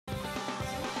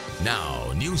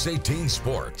Now, News 18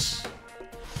 Sports.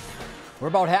 We're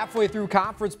about halfway through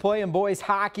conference play in boys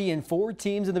hockey, and 4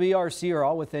 teams in the BRC are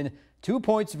all within 2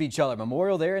 points of each other.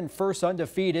 Memorial there in first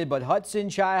undefeated, but Hudson,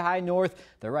 Chi-High North,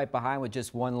 they're right behind with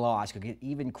just 1 loss. Could get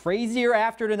even crazier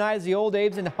after tonight as the Old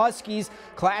Abes and Huskies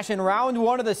clash in round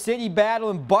 1 of the city battle.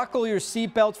 And buckle your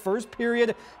seatbelts. First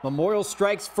period, Memorial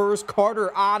strikes first.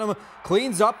 Carter Autumn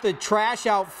cleans up the trash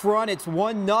out front. It's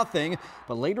 1-0.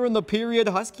 But later in the period,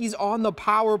 Huskies on the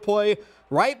power play.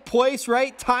 Right place,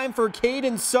 right time for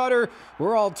Caden Sutter.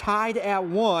 We're all tied at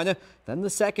 1. Then the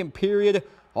second period,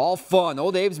 all fun.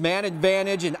 Old Abe's man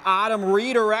advantage, and Autumn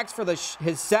redirects for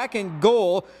his second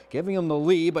goal, giving him the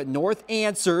lead, but North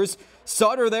answers.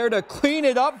 Sutter there to clean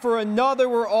it up for another.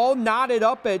 We're all knotted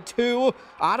up at 2.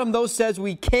 Autumn, though, says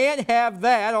we can't have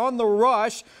that. On the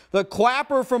rush, the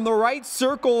clapper from the right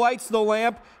circle lights the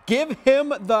lamp. Give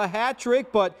him the hat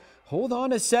trick, but hold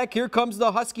on a sec. Here comes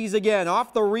the Huskies again.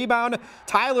 Off the rebound,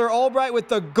 Tyler Albright with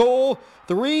the goal.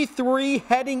 3-3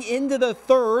 heading into the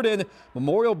third, and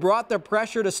Memorial brought the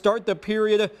pressure to start the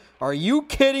period. Are you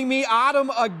kidding me? Autumn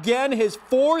again, his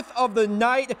 4th of the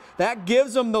night. That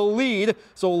gives him the lead.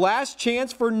 So last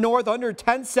chance for North, under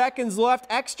 10 seconds left.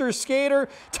 Extra skater,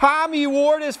 Tommy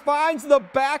Wardis finds the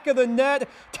back of the net,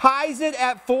 ties it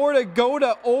at 4 to go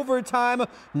to overtime.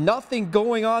 Nothing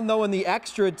going on, though, in the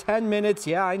extra 10 minutes.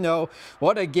 Yeah, I know.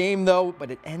 What a game, though,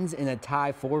 but it ends in a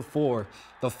tie, 4-4.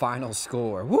 The final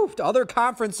score. Woo! To other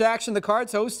conference action, the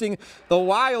Cards hosting the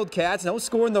Wildcats. No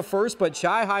score in the first, but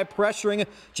Chi-High pressuring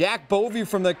Jack Bovey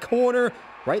from the corner,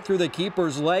 right through the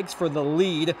keeper's legs for the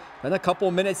lead. Then a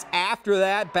couple minutes after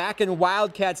that, back in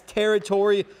Wildcats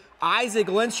territory, Isaac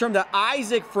Lindstrom to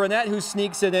Isaac Frenette, who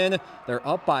sneaks it in. They're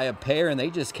up by a pair, and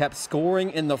they just kept scoring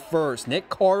in the first. Nick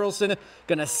Carlson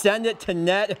gonna send it to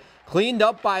net. Cleaned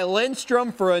up by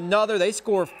Lindstrom for another. They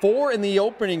score 4 in the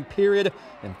opening period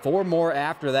and 4 more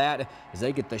after that as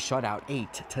they get the shutout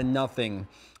 8-0.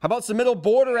 How about some middle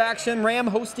border action? Ram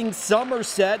hosting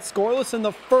Somerset. Scoreless in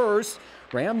the first.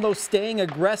 Ram, though, staying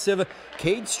aggressive.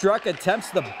 Cade Struck attempts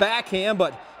the backhand,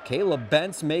 but Caleb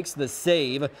Bentz makes the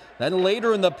save. Then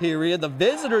later in the period, the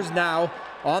visitors now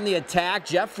on the attack.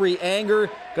 Jeffrey Anger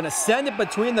going to send it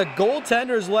between the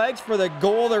goaltender's legs for the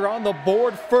goal. They're on the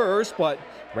board first, but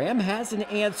Ram has an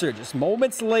answer. Just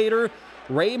moments later,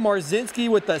 Ray Marzinski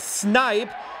with the snipe.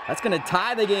 That's going to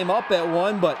tie the game up at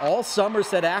 1, but all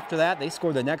Somerset after that, they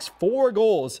score the next 4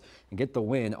 goals and get the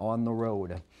win on the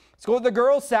road. Let's go to the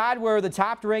girls' side, where the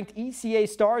top-ranked ECA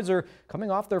Stars are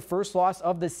coming off their first loss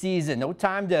of the season. No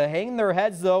time to hang their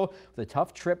heads, though, with a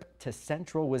tough trip to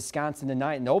Central Wisconsin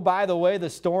tonight. And oh, by the way, the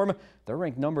Storm, they're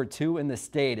ranked number 2 in the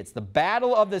state. It's the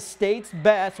battle of the state's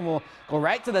best, and we'll go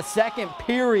right to the second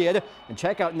period and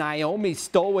check out Naomi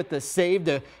Stowe with the save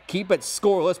to keep it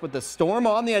scoreless. But the Storm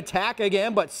on the attack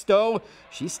again, but Stowe,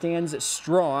 she stands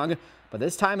strong. But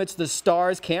this time it's the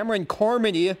Stars. Cameron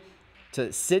Carmody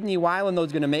to Sydney Weiland, though,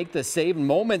 is going to make the save.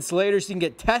 Moments later, she can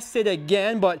get tested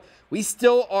again, but we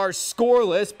still are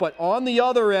scoreless. But on the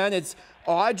other end, it's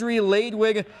Audrey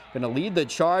Ladwig going to lead the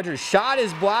charge. Her shot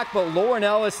is blocked, but Lauren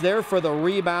Ellis there for the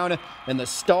rebound. And the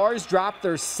Stars drop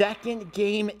their 2nd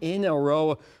game in a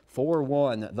row.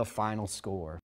 4-1, the final score.